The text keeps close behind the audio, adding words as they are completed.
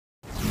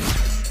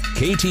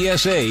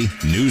KTSA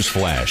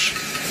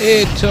NewsFlash.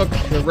 It took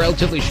a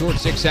relatively short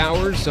 6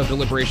 hours of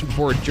deliberation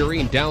before a jury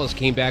in Dallas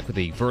came back with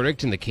a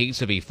verdict in the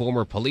case of a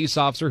former police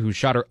officer who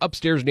shot her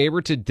upstairs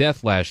neighbor to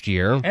death last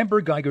year.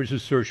 Amber Geiger's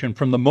assertion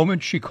from the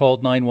moment she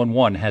called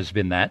 911 has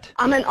been that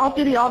I'm an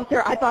off-duty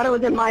officer. I thought it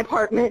was in my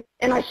apartment,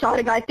 and I shot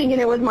a guy thinking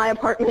it was my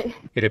apartment.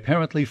 it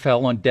apparently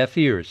fell on deaf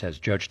ears as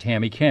Judge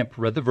Tammy Kemp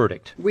read the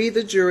verdict. We,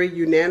 the jury,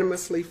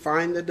 unanimously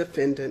find the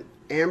defendant,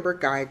 Amber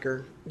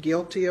Geiger,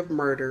 guilty of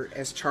murder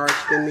as charged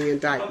in the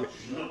indictment.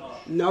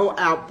 No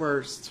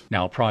outbursts.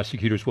 Now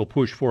prosecutors will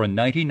push for a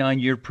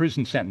 99-year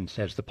prison sentence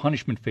as the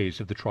punishment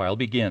phase of the trial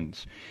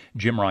begins.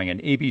 Jim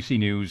Ryan, ABC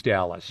News,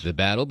 Dallas. The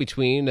battle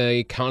between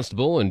a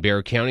constable and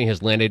Bexar County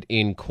has landed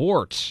in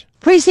court.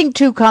 Precinct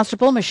 2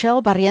 Constable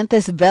Michelle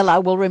Barrientos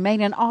Vela will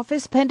remain in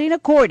office pending a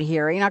court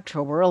hearing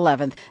October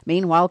 11th.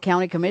 Meanwhile,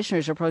 county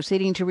commissioners are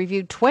proceeding to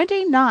review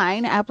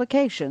 29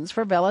 applications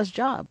for Vela's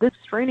job. This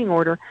restraining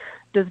order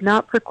does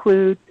not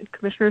preclude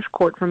Commissioners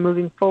Court from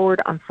moving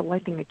forward on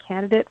selecting a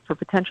candidate for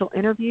potential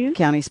interviews.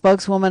 County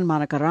spokeswoman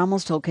Monica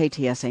Ramos told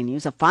KTSA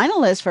News a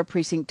finalist for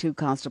Precinct 2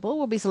 Constable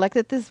will be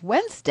selected this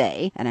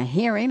Wednesday, and a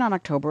hearing on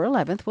October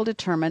 11th will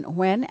determine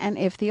when and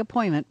if the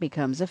appointment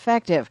becomes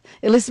effective.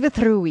 Elizabeth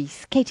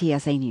Ruiz,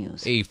 KTSA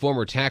News. A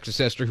former tax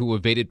assessor who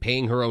evaded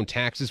paying her own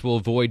taxes will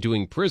avoid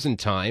doing prison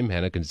time.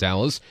 Hannah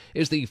Gonzalez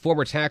is the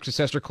former tax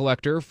assessor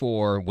collector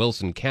for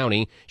Wilson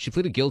County. She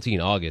pleaded guilty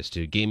in August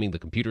to gaming the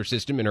computer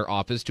system in her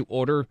office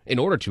in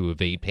order to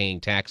evade paying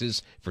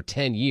taxes for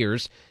 10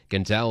 years.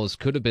 Gonzalez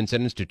could have been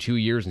sentenced to 2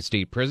 years in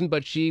state prison,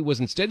 but she was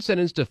instead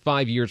sentenced to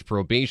 5 years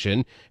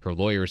probation. Her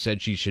lawyer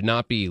said she should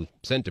not be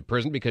sent to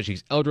prison because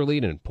she's elderly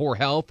and in poor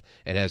health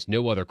and has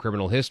no other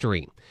criminal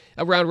history.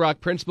 A Round Rock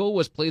principal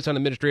was placed on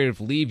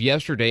administrative leave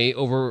yesterday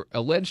over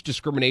alleged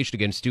discrimination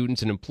against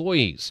students and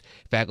employees.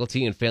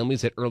 Faculty and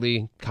families at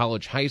early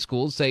college high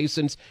schools say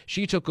since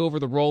she took over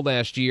the role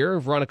last year,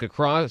 Veronica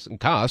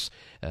Koss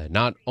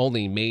not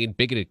only made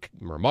bigoted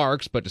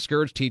remarks, but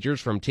discouraged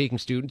teachers from taking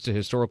students to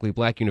historically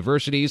black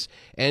universities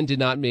and did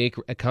not make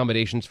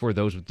accommodations for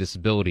those with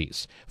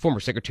disabilities. Former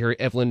Secretary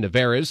Evelyn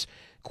Navarez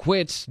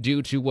quit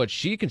due to what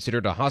she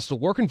considered a hostile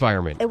work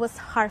environment. It was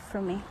hard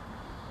for me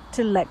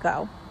to let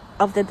go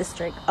of the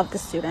district, of the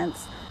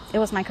students. It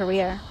was my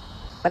career,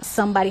 but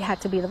somebody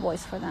had to be the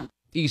voice for them.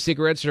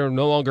 E-cigarettes are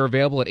no longer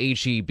available at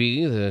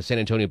H-E-B. The San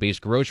Antonio-based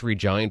grocery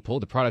giant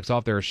pulled the products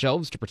off their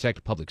shelves to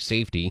protect public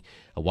safety.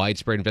 A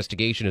widespread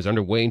investigation is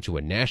underway into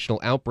a national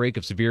outbreak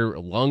of severe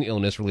lung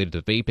illness related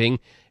to vaping.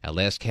 At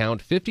last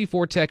count,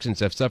 54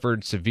 Texans have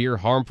suffered severe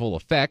harmful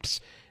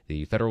effects.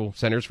 The Federal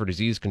Centers for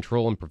Disease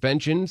Control and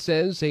Prevention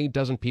says a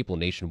dozen people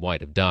nationwide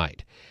have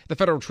died. The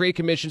Federal Trade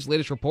Commission's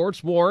latest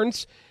reports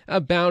warns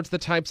about the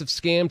types of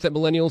scams that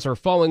millennials are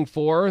falling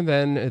for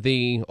than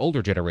the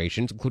older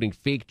generations, including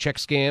fake check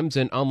scams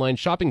and online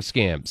shopping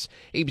scams.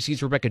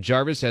 ABC's Rebecca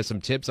Jarvis has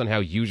some tips on how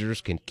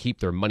users can keep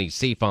their money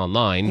safe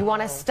online. You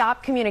want to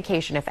stop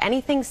communication. If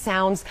anything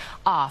sounds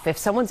off, if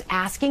someone's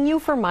asking you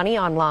for money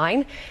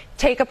online,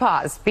 take a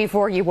pause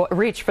before you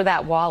reach for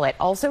that wallet.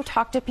 Also,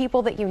 talk to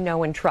people that you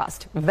know and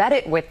trust. Vet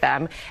it with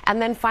them.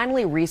 And then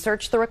finally,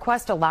 research the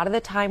request. A lot of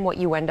the time, what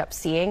you end up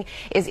seeing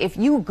is if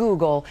you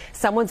Google,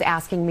 someone's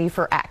asking me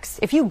for X.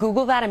 If you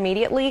Google that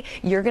immediately,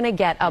 you're going to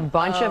get a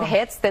bunch of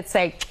hits that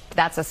say,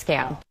 that's a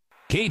scam.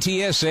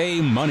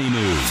 KTSA Money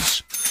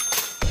News.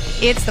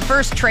 It's the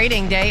first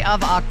trading day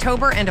of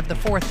October and of the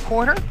fourth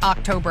quarter.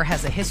 October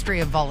has a history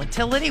of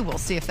volatility. We'll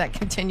see if that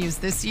continues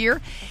this year.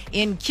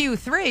 In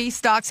Q3,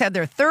 stocks had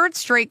their third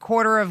straight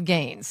quarter of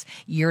gains.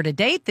 Year to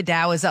date, the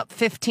Dow is up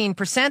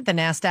 15%, the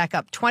Nasdaq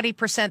up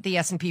 20%, the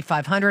S&P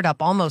 500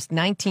 up almost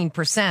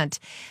 19%.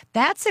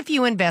 That's if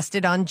you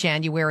invested on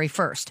January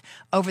 1st.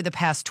 Over the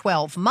past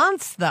 12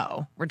 months,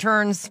 though,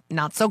 returns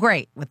not so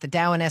great, with the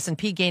Dow and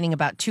S&P gaining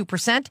about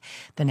 2%,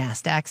 the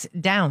Nasdaq's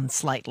down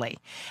slightly.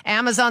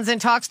 Amazon's in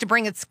talks to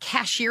bring its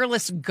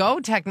cashierless Go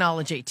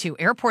technology to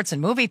airports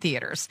and movie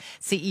theaters.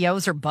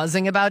 CEOs are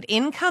buzzing about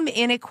income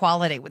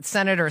inequality, with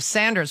Senator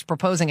Sanders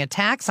proposing a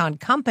tax on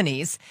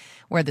companies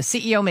where the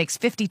CEO makes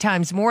 50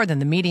 times more than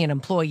the median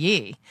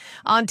employee.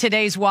 On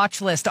today's watch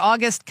list,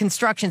 August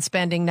construction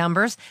spending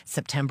numbers,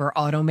 September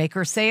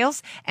automaker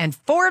sales, and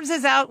Forbes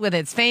is out with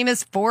its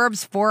famous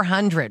Forbes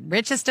 400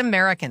 richest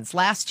Americans.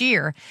 Last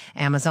year,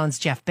 Amazon's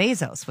Jeff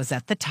Bezos was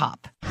at the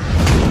top.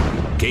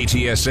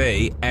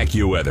 KTSA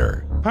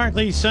AccuWeather.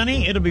 Partly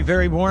sunny. It'll be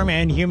very warm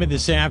and humid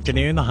this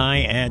afternoon. The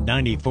high at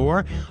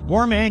 94.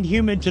 Warm and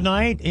humid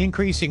tonight.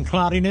 Increasing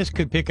cloudiness.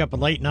 Could pick up a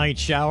late night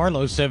shower.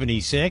 Low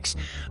 76.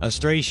 A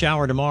stray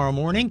shower tomorrow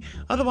morning.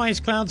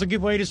 Otherwise, clouds will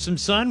give way to some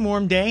sun.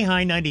 Warm day.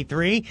 High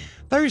 93.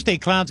 Thursday,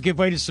 clouds give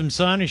way to some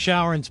sun. A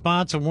shower in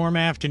spots. A warm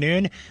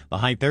afternoon. The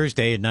high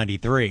Thursday at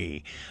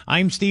 93.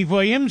 I'm Steve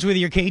Williams with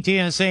your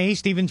KTSA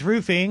Stevens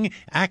Roofing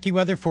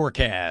AccuWeather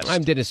forecast.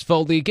 I'm Dennis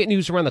Foley. Get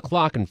news around the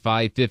clock in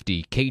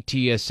 550.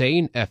 KTSA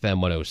and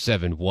FM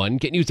 107.1.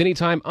 Get news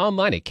anytime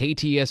online at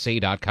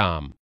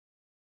ktsa.com.